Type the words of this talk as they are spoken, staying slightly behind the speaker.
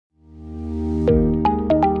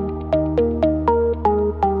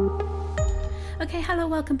Okay, hello,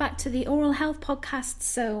 welcome back to the Oral Health Podcast.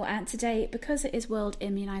 So today, because it is World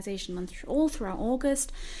Immunisation Month all throughout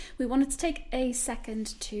August, we wanted to take a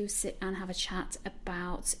second to sit and have a chat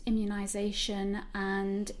about immunisation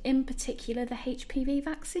and in particular the HPV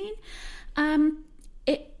vaccine.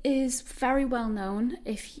 It is very well known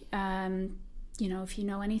if you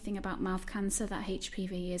know anything about mouth cancer, that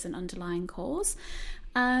HPV is an underlying cause.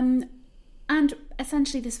 And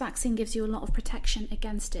essentially this vaccine gives you a lot of protection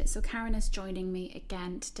against it. So Karen is joining me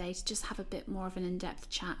again today to just have a bit more of an in-depth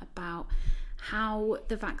chat about how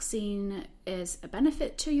the vaccine is a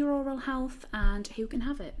benefit to your oral health and who can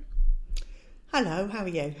have it. Hello, how are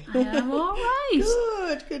you? I am all right.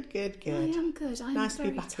 Good. I am good. I'm nice to be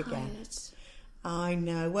very back tired. again. I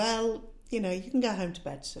know. Well, you can go home to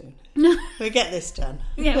bed soon. We'll get this done.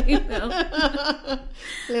 Yeah, we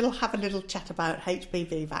will. Have a little chat about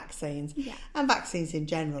HPV vaccines and vaccines in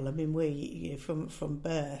general. I mean, we from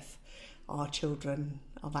birth, our children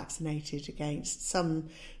are vaccinated against some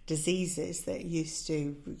diseases that used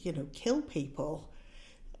to, kill people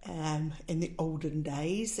in the olden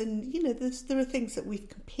days, and there are things that we've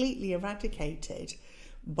completely eradicated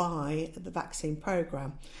by the vaccine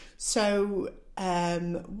programme. So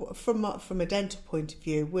from a dental point of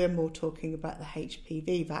view, we're more talking about the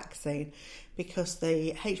HPV vaccine, because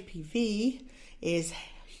the HPV is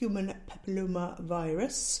human papilloma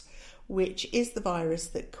virus, which is the virus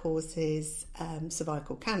that causes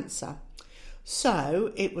cervical cancer.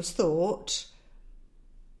 So it was thought,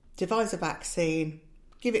 devise a vaccine,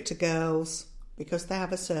 give it to girls because they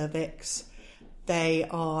have a cervix, they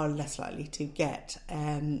are less likely to get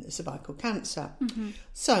cervical cancer. Mm-hmm.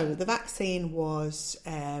 So the vaccine was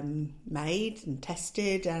made and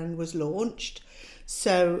tested and was launched.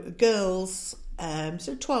 So girls,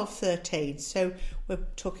 12, 13, so we're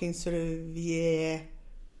talking sort of year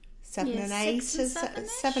 7 and 8,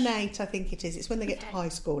 7, 8 I think it is. It's when they get to high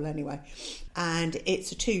school anyway. And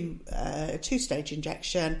it's a two-stage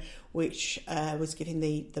injection, which was giving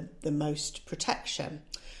the most protection.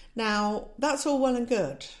 Now, that's all well and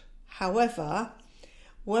good. However,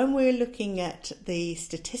 when we're looking at the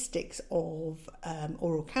statistics of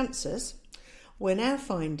oral cancers, we're now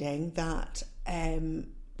finding that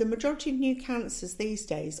the majority of new cancers these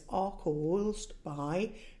days are caused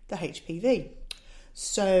by the HPV.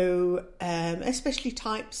 So, especially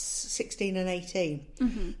types 16 and 18.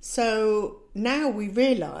 Mm-hmm. So now we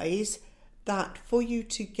realise that for you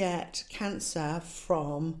to get cancer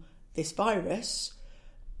from this virus,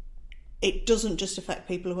 it doesn't just affect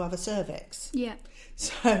people who have a cervix. Yeah.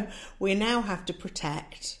 So we now have to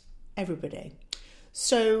protect everybody.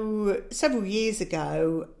 So several years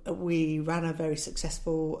ago, we ran a very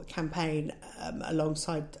successful campaign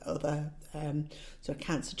alongside other sort of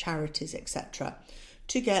cancer charities, etc.,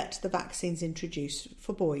 to get the vaccines introduced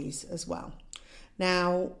for boys as well.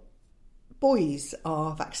 Now, boys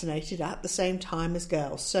are vaccinated at the same time as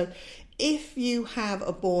girls. So if you have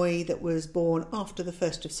a boy that was born after the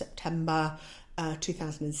 1st of September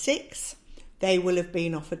 2006, they will have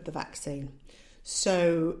been offered the vaccine.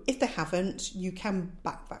 So if they haven't, you can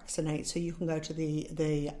back vaccinate. So you can go to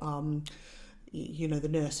the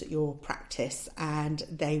nurse at your practice and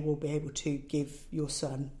they will be able to give your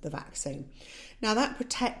son the vaccine. Now that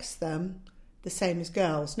protects them the same as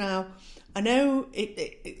girls. Now, I know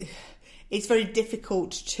it's very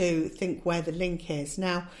difficult to think where the link is.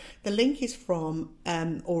 Now, the link is from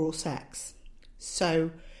oral sex.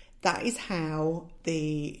 So that is how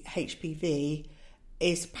the HPV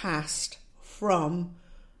is passed from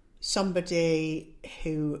somebody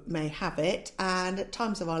who may have it. And at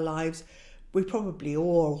times of our lives, we probably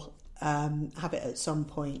all have it at some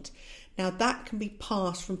point. Now, that can be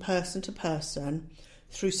passed from person to person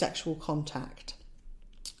through sexual contact.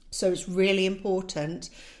 So it's really important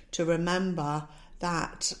to remember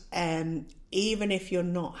that even if you're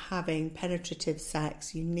not having penetrative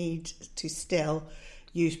sex, you need to still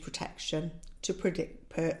use protection to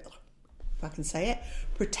protect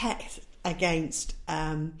against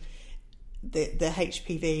the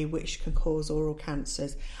HPV, which can cause oral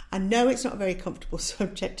cancers. I know it's not a very comfortable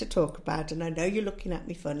subject to talk about, and I know you're looking at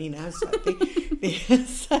me funny now, Sophie,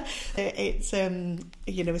 because it's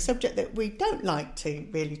a subject that we don't like to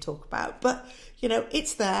really talk about, but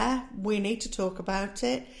it's there. We need to talk about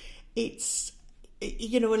it. It's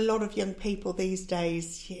a lot of young people these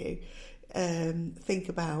days think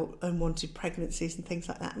about unwanted pregnancies and things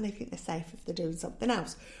like that, and they think they're safe if they're doing something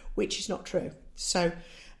else, which is not true. So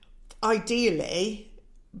ideally,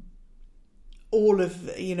 all of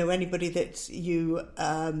anybody that you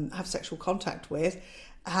have sexual contact with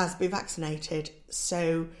has been vaccinated.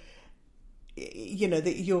 So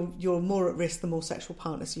that you're more at risk the more sexual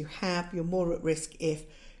partners you have. You're more at risk if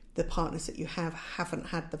the partners that you haven't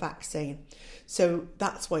had the vaccine. So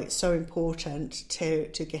that's why it's so important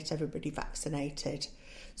to get everybody vaccinated.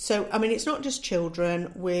 So, I mean, it's not just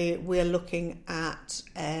children. We're looking at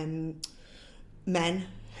men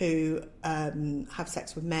who have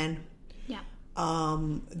sex with men. Yeah.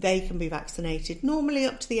 They can be vaccinated normally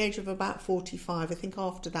up to the age of about 45. I think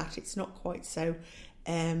after that it's not quite so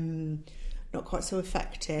effective.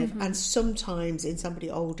 Mm-hmm. And sometimes in somebody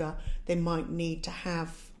older they might need to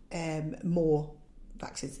have more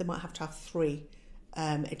vaccines. They might have to have 3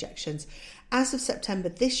 injections. As of September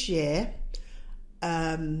this year,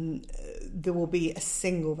 there will be a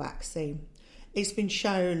single vaccine. It's been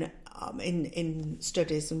shown in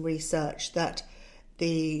studies and research that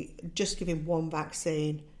just giving 1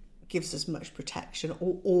 vaccine gives as much protection,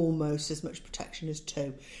 or almost as much protection as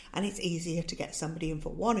 2. And it's easier to get somebody in for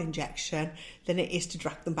 1 injection than it is to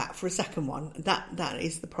drag them back for a second one. That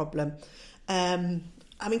is the problem.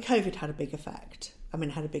 I mean, COVID had a big effect.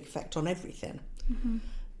 It had a big effect on everything. Mm-hmm.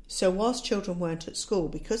 So whilst children weren't at school,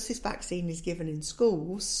 because this vaccine is given in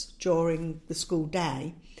schools during the school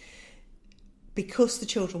day, because the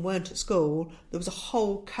children weren't at school, there was a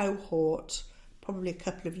whole cohort, probably a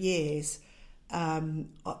couple of years, a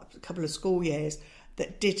couple of school years,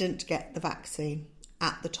 that didn't get the vaccine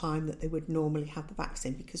at the time that they would normally have the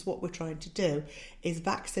vaccine, because what we're trying to do is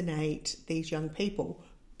vaccinate these young people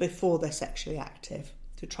before they're sexually active,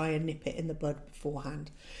 to try and nip it in the bud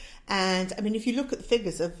beforehand. And I mean, if you look at the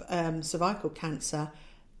figures of cervical cancer,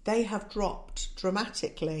 they have dropped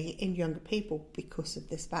dramatically in younger people because of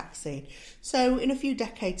this vaccine. So in a few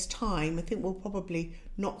decades' time, I think we'll probably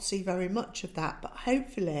not see very much of that, but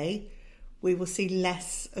hopefully we will see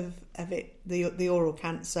less of it, the oral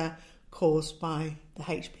cancer caused by the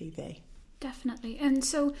HPV. Definitely. And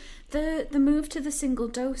so the move to the single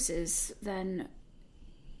doses, then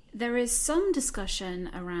there is some discussion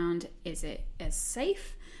around, is it as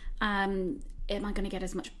safe? Am I going to get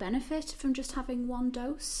as much benefit from just having 1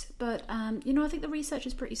 dose? But, I think the research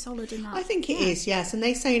is pretty solid in that. I think it is, yes. And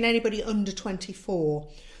they say in anybody under 24.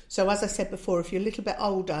 So as I said before, if you're a little bit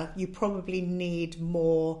older, you probably need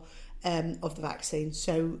more of the vaccine.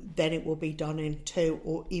 So then it will be done in 2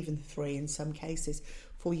 or even 3 in some cases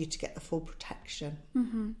for you to get the full protection.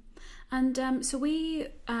 Mm-hmm. And so we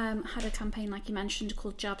had a campaign, like you mentioned,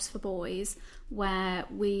 called Jabs for Boys, where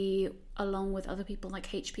we, along with other people like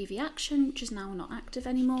HPV Action, which is now not active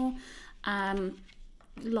anymore,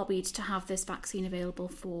 lobbied to have this vaccine available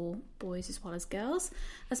for boys as well as girls.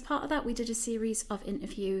 As part of that, we did a series of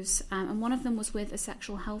interviews, and one of them was with a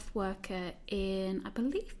sexual health worker in, I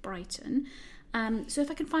believe, Brighton. So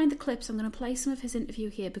if I can find the clips, I'm going to play some of his interview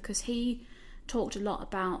here, because he talked a lot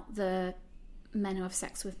about the men who have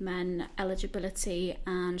sex with men, eligibility,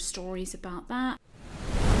 and stories about that.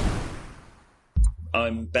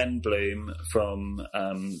 I'm Ben Bloom from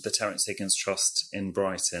the Terence Higgins Trust in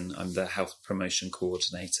Brighton. I'm the Health Promotion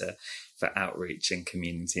Coordinator for Outreach and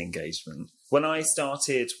Community Engagement. When I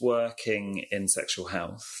started working in sexual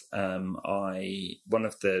health, one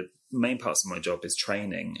of the main parts of my job is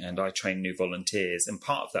training, and I train new volunteers, and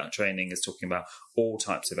part of that training is talking about all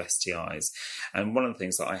types of STIs. And one of the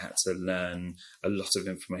things that I had to learn a lot of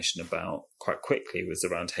information about quite quickly was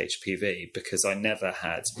around HPV, because I never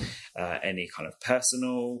had any kind of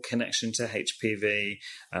personal connection to HPV.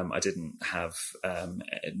 I didn't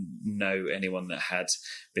know anyone that had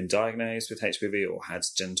been diagnosed with HPV or had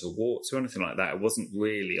genital warts or anything like that. It wasn't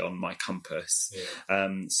really on my compass. Yeah.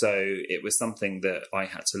 So it was something that I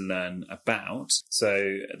had to learn about.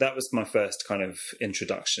 So that was my first kind of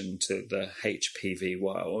introduction to the HPV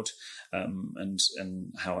world, and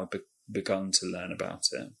how I begun to learn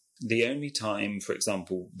about it. The only time, for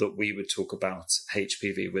example, that we would talk about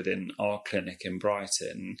HPV within our clinic in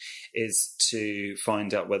Brighton is to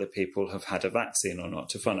find out whether people have had a vaccine or not,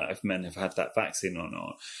 to find out if men have had that vaccine or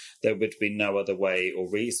not. There would be no other way or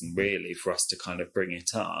reason really for us to kind of bring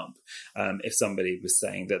it up. If somebody was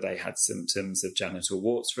saying that they had symptoms of genital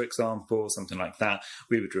warts, for example, or something like that,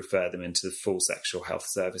 we would refer them into the full sexual health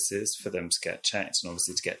services for them to get checked and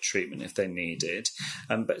obviously to get treatment if they needed.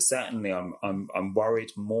 But certainly I'm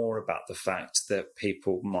worried more about the fact that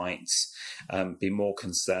people might be more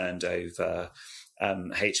concerned over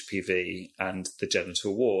HPV and the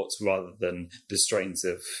genital warts rather than the strains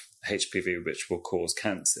of HPV which will cause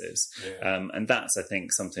cancers. Yeah. And that's, I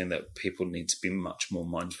think, something that people need to be much more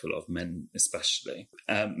mindful of, men especially.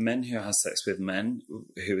 Men who have sex with men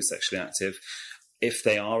who are sexually active, if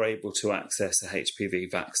they are able to access a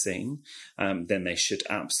HPV vaccine, then they should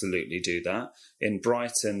absolutely do that. In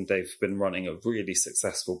Brighton, they've been running a really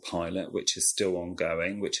successful pilot, which is still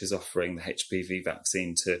ongoing, which is offering the HPV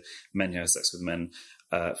vaccine to men who have sex with men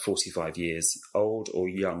 45 years old or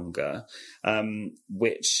younger,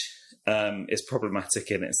 which is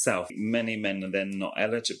problematic in itself. Many men are then not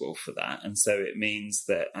eligible for that. And so it means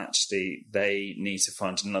that actually they need to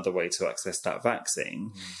find another way to access that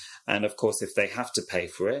vaccine. And of course, if they have to pay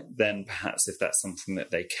for it, then perhaps if that's something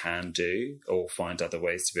that they can do or find other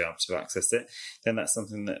ways to be able to access it, then that's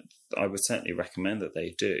something that I would certainly recommend that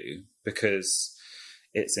they do, because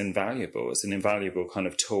it's invaluable. It's an invaluable kind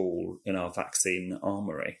of tool in our vaccine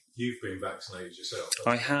armoury. You've been vaccinated yourself?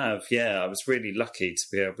 I have, yeah. I was really lucky to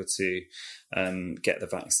be able to get the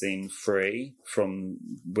vaccine free from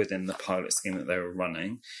within the pilot scheme that they were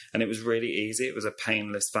running. And it was really easy. It was a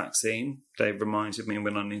painless vaccine. They reminded me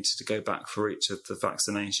when I needed to go back for each of the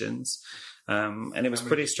vaccinations. And it was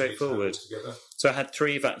pretty straightforward. So I had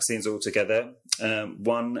 3 vaccines altogether.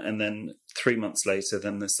 One, and then 3 months later,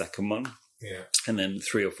 then the second one. Yeah. And then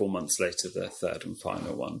 3 or 4 months later, the third and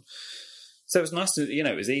final one. So it was nice to,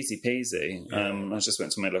 it was easy peasy. I just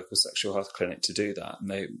went to my local sexual health clinic to do that, and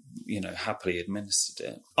they, happily administered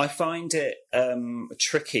it. I find it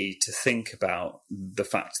tricky to think about the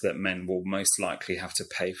fact that men will most likely have to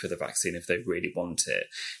pay for the vaccine if they really want it,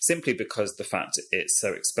 simply because the fact it's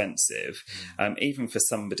so expensive. Even for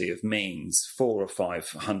somebody of means, £400 or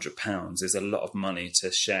 £500 is a lot of money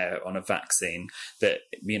to share on a vaccine that,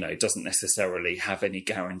 doesn't necessarily have any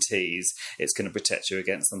guarantees it's going to protect you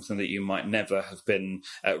against something that you might never have been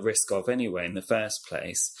at risk of anyway in the first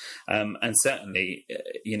place. And certainly,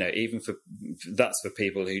 even that's for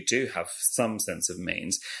people who do have some sense of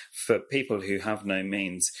means. For people who have no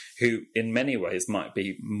means, who in many ways might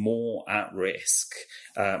be more at risk,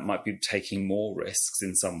 might be taking more risks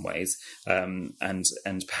in some ways, and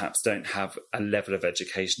perhaps don't have a level of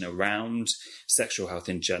education around sexual health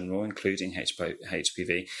in general, including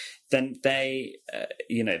HPV, then they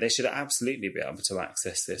should absolutely be able to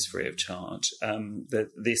access this free of charge.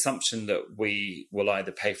 The assumption that we will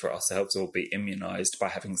either pay for it ourselves or be immunised by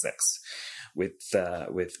having sex with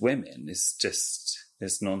women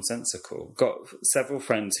is nonsensical. Got several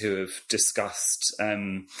friends who have discussed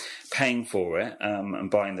paying for it and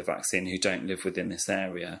buying the vaccine who don't live within this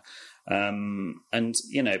area.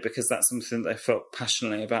 Because that's something they felt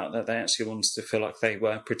passionately about, that they actually wanted to feel like they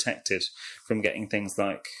were protected from getting things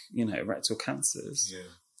like, rectal cancers. Yeah.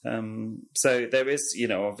 So there is,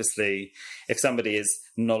 obviously, if somebody is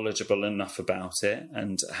knowledgeable enough about it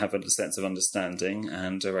and have a sense of understanding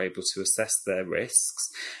and are able to assess their risks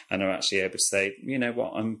and are actually able to say,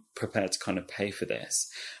 I'm prepared to kind of pay for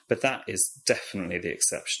this. But that is definitely the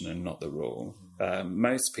exception and not the rule.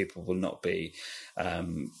 Most people will not be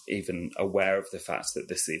even aware of the fact that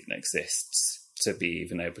this even exists, to be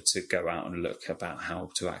even able to go out and look about how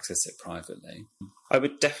to access it privately. I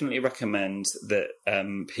would definitely recommend that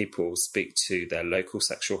people speak to their local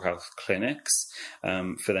sexual health clinics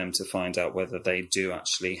for them to find out whether they do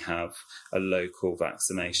actually have a local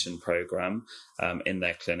vaccination programme in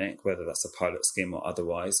their clinic, whether that's a pilot scheme or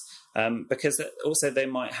otherwise, because also they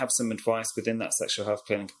might have some advice within that sexual health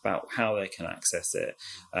clinic about how they can access it.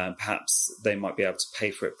 Perhaps they might be able to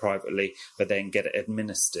pay for it privately, but then get it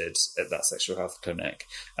administered at that sexual health clinic.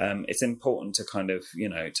 It's important to kind of,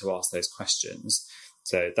 to ask those questions.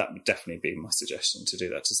 So that would definitely be my suggestion, to do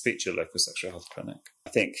that, to speak to your local sexual health clinic. I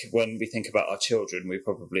think when we think about our children, we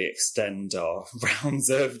probably extend our rounds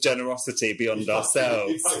of generosity beyond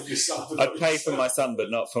ourselves. I'd pay for my son, but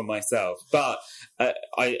not for myself. But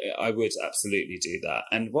I would absolutely do that.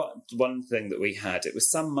 And one thing that we had, it was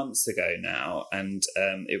some months ago now, and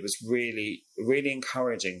it was really, really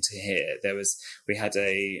encouraging to hear. We had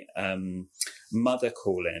a mother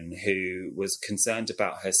call in who was concerned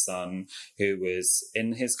about her son, who was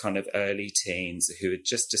in his kind of early teens, who had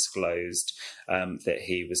just disclosed that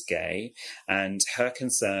he was gay, and her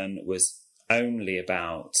concern was only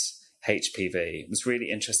about HPV. It was really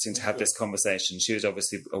interesting to have this conversation. She was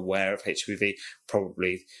obviously aware of HPV.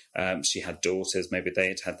 Probably she had daughters, maybe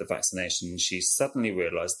they had the vaccination. She suddenly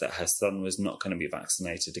realised that her son was not going to be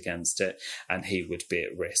vaccinated against it, and he would be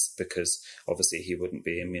at risk because obviously he wouldn't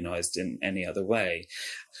be immunised in any other way.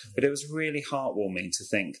 But it was really heartwarming to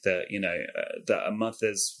think that, that a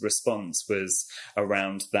mother's response was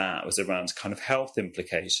around kind of health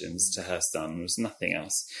implications to her son. There was nothing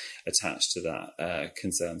else attached to that,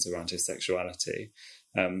 concerns around his sexuality.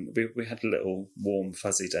 We had a little warm,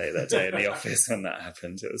 fuzzy day that day in the office when that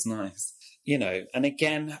happened. It was nice. and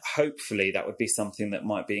again, hopefully that would be something that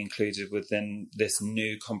might be included within this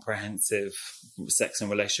new comprehensive sex and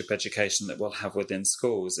relationship education that we'll have within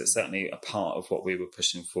schools. It's certainly a part of what we were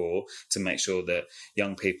pushing for, to make sure that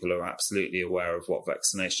young people are absolutely aware of what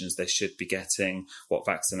vaccinations they should be getting, what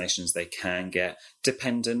vaccinations they can get,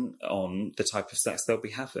 dependent on the type of sex they'll be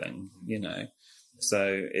having,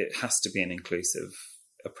 So it has to be an inclusive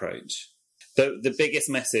approach. The biggest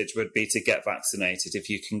message would be to get vaccinated. If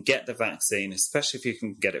you can get the vaccine, especially if you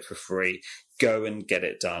can get it for free, go and get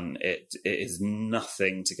it done. It is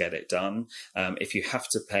nothing to get it done. If you have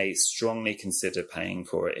to pay, strongly consider paying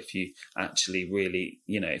for it. If you actually really,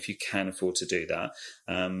 if you can afford to do that.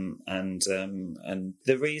 And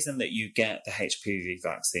the reason that you get the HPV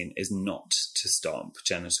vaccine is not to stop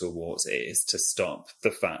genital warts. It is to stop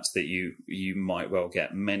the fact that you might well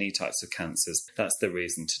get many types of cancers. That's the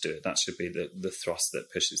reason to do it. That should be the thrust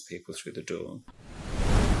that pushes people through the door.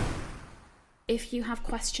 If you have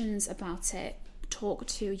questions about it, talk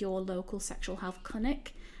to your local sexual health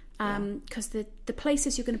clinic, because the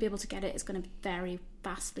places you're going to be able to get it is going to vary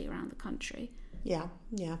vastly around the country. Yeah.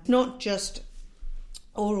 Not just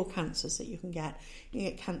oral cancers that you can get. You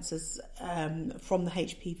get cancers from the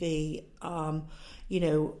HPV,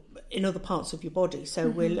 in other parts of your body. So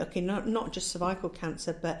we're looking not just cervical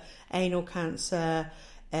cancer, but anal cancer,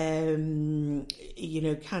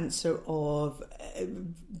 cancer of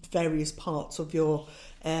various parts of your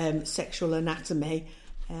sexual anatomy.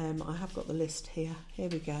 I have got the list here. Here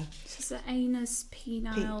we go. So the anus,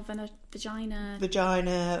 penile, vagina.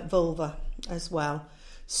 Vagina, vulva as well.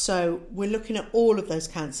 So we're looking at all of those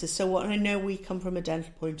cancers. So what I know, we come from a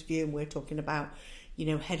dental point of view, and we're talking about,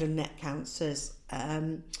 head and neck cancers.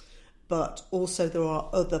 But also there are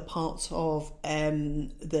other parts of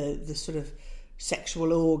the sort of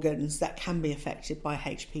sexual organs that can be affected by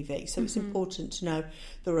HPV. So it's important to know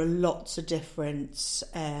there are lots of different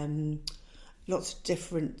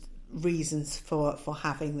reasons for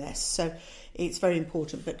having this. So it's very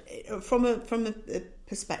important. But from a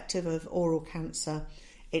perspective of oral cancer,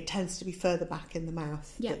 it tends to be further back in the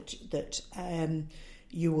mouth that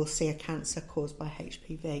you will see a cancer caused by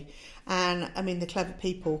HPV. And I mean, the clever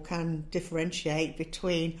people can differentiate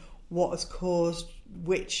between what has caused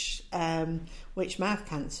which mouth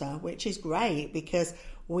cancer, which is great, because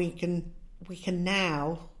we can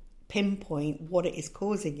now pinpoint what it is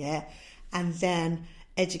causing it, and then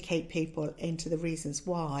educate people into the reasons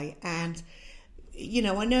why. And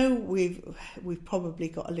I know we've probably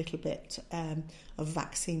got a little bit of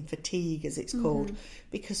vaccine fatigue, as it's called,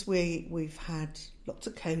 because we've had lots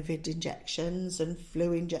of COVID injections and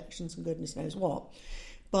flu injections and goodness knows what.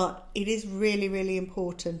 But it is really, really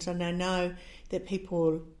important, and I know that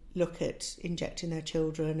people look at injecting their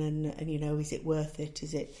children and is it worth it?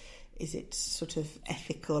 Is it sort of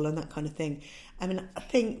ethical and that kind of thing? I mean, I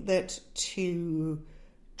think that to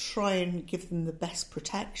try and give them the best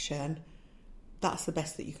protection, that's the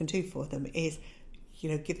best that you can do for them, is,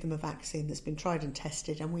 give them a vaccine that's been tried and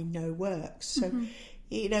tested and we know works. So,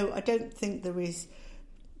 I don't think there is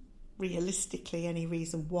realistically any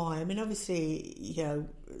reason why. I mean, obviously,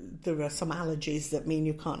 there are some allergies that mean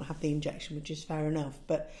you can't have the injection, which is fair enough.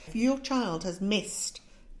 But if your child has missed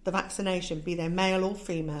the vaccination, be they male or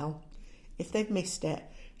female, if they've missed it,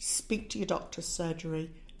 speak to your doctor's surgery.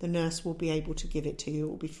 The nurse will be able to give it to you. It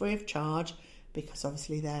will be free of charge, because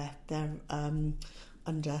obviously they're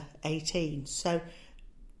under 18. So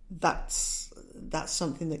that's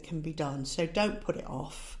something that can be done. So don't put it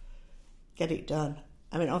off. Get it done.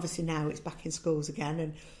 I mean, obviously now it's back in schools again,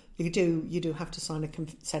 and you do have to sign a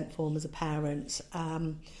consent form as a parent.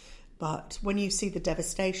 But when you see the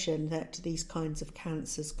devastation that these kinds of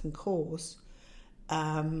cancers can cause,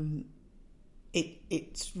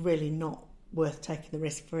 it's really not worth taking the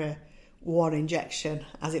risk for one injection,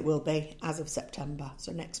 as it will be as of September,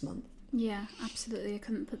 so next month. Yeah, absolutely. I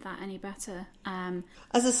couldn't put that any better.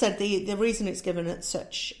 As I said, the reason it's given at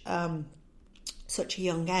such a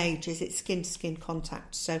young age is it's skin-to-skin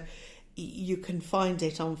contact. So you can find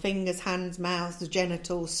it on fingers, hands, mouths, the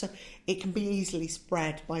genitals. So it can be easily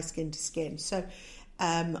spread by skin to skin. So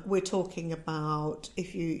we're talking about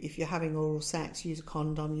if you're having oral sex, use a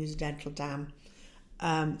condom, use a dental dam,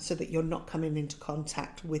 so that you're not coming into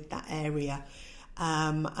contact with that area,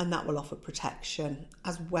 and that will offer protection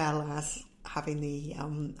as well as having the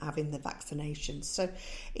vaccinations. So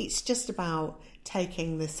it's just about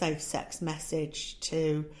taking the safe sex message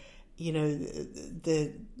to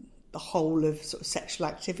the whole of sort of sexual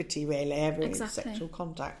activity, really, every sexual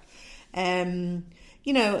contact. As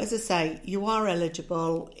I say, you are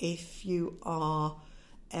eligible if you are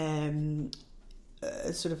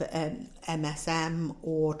sort of MSM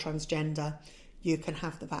or transgender, you can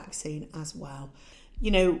have the vaccine as well.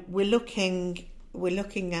 You know, we're looking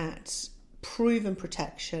at proven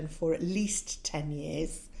protection for at least 10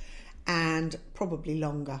 years and probably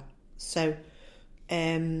longer. So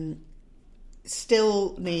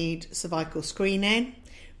still need cervical screening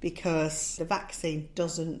because the vaccine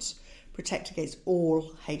doesn't protect against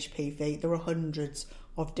all HPV. There are hundreds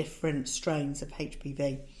of different strains of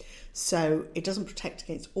HPV. So it doesn't protect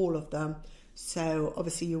against all of them. So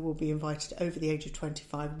obviously you will be invited over the age of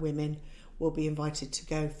 25. Women will be invited to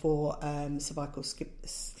go for cervical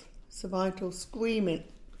screening.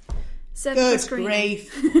 Cervical Good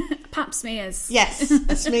grief. Pap smears. Yes,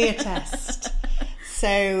 a smear test.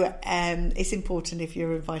 So it's important if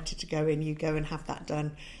you're invited to go in, you go and have that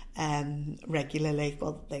done regularly.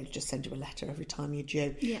 Well, they'll just send you a letter every time you're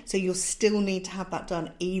due. Yeah. So you'll still need to have that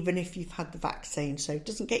done even if you've had the vaccine. So it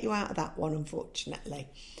doesn't get you out of that one, unfortunately.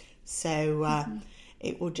 So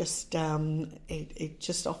it will just it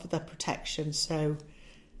just offer the protection. So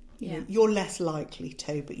you know, you're less likely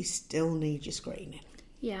to, but you still need your screening.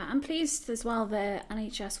 Yeah, I'm pleased as well the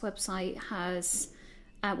NHS website has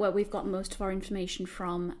where we've got most of our information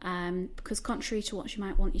from, because contrary to what you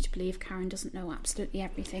might want you to believe, Karen doesn't know absolutely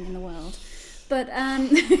everything in the world. But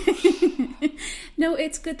no,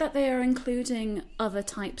 it's good that they are including other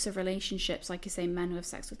types of relationships, like you say, men who have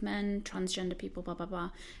sex with men, transgender people, blah, blah,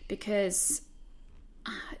 blah, because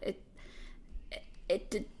it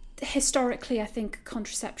historically, I think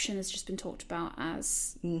contraception has just been talked about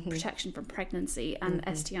as protection from pregnancy, and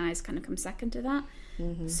STIs kind of come second to that.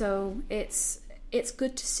 So it's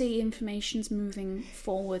good to see information's moving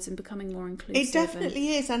forwards and becoming more inclusive. It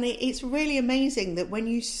definitely is, and it's really amazing that when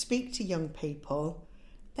you speak to young people,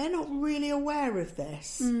 they're not really aware of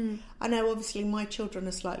this. I know obviously my children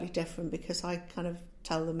are slightly different because I kind of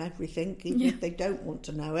tell them everything, even if they don't want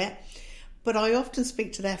to know it. But I often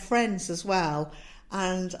speak to their friends as well,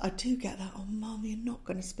 and I do get that, oh, Mum, you're not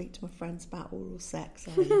going to speak to my friends about oral sex,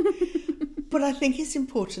 are you? But I think it's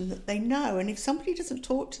important that they know, and if somebody doesn't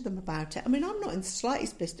talk to them about it, I mean, I'm not in the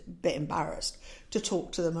slightest bit embarrassed to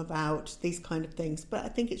talk to them about these kind of things, but I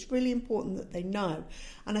think it's really important that they know.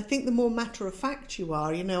 And I think the more matter of fact you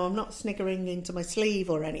are, you know, I'm not sniggering into my sleeve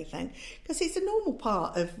or anything, because it's a normal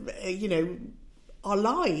part of, you know, our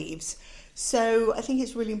lives. So I think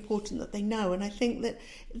it's really important that they know, and I think that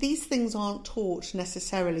these things aren't taught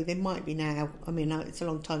necessarily. They might be now. I mean, it's a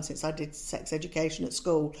long time since I did sex education at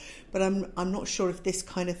school, but I'm not sure if this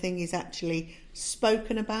kind of thing is actually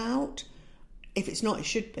spoken about. If it's not, it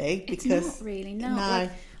should be. Because it's not really, no. Like,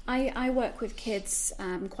 I work with kids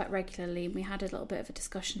quite regularly, and we had a little bit of a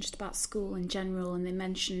discussion just about school in general, and they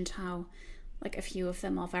mentioned how, like, a few of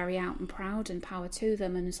them are very out and proud, and power to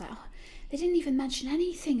them, and it's like, oh, they didn't even mention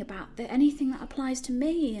anything about anything that applies to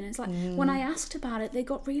me. And it's like, when I asked about it, they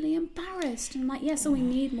got really embarrassed. And I'm like, so we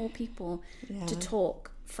need more people to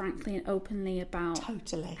talk frankly and openly about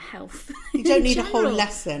health. You don't need a whole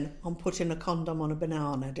lesson on putting a condom on a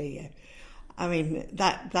banana, do you? I mean,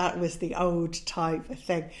 that was the old type of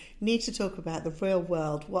thing. You need to talk about the real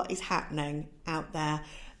world, what is happening out there.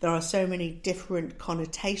 There are so many different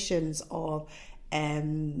connotations of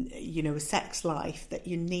you know, a sex life, that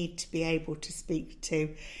you need to be able to speak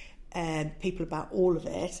to people about all of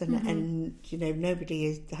it, and you know,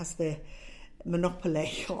 nobody has the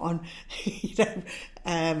monopoly on you know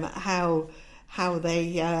how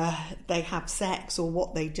they have sex or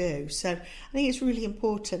what they do. So I think it's really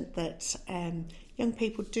important that young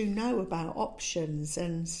people do know about options,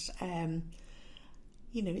 and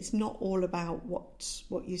you know, it's not all about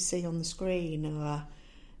what you see on the screen, or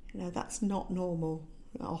you know, that's not normal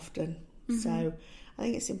often. So I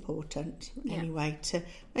think it's important anyway to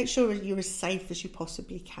make sure you're as safe as you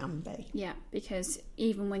possibly can be. Yeah, because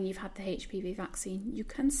even when you've had the HPV vaccine, you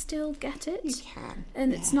can still get it. You can.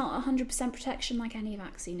 And it's not 100% protection like any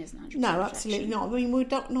vaccine isn't 100% No, absolutely not. I mean, we're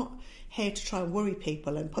not here to try and worry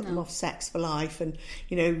people and put them off sex for life, and,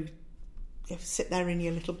 you know, sit there in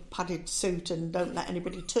your little padded suit and don't let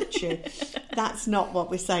anybody touch you. That's not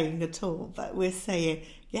what we're saying at all. But we're saying,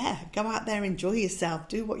 go out there, enjoy yourself,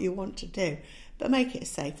 do what you want to do, but make it as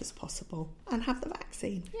safe as possible and have the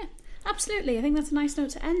vaccine. Yeah, absolutely. I think that's a nice note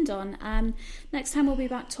to end on. Next time we'll be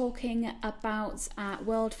back talking about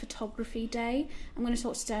World Photography Day. I'm going to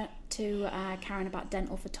talk to Karen about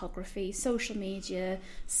dental photography, social media,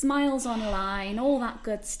 smiles online, all that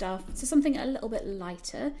good stuff. So something a little bit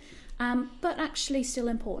lighter. But actually still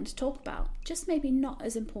important to talk about. Just maybe not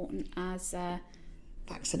as important as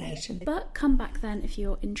vaccination. But come back then if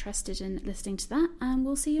you're interested in listening to that, and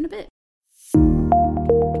we'll see you in a bit.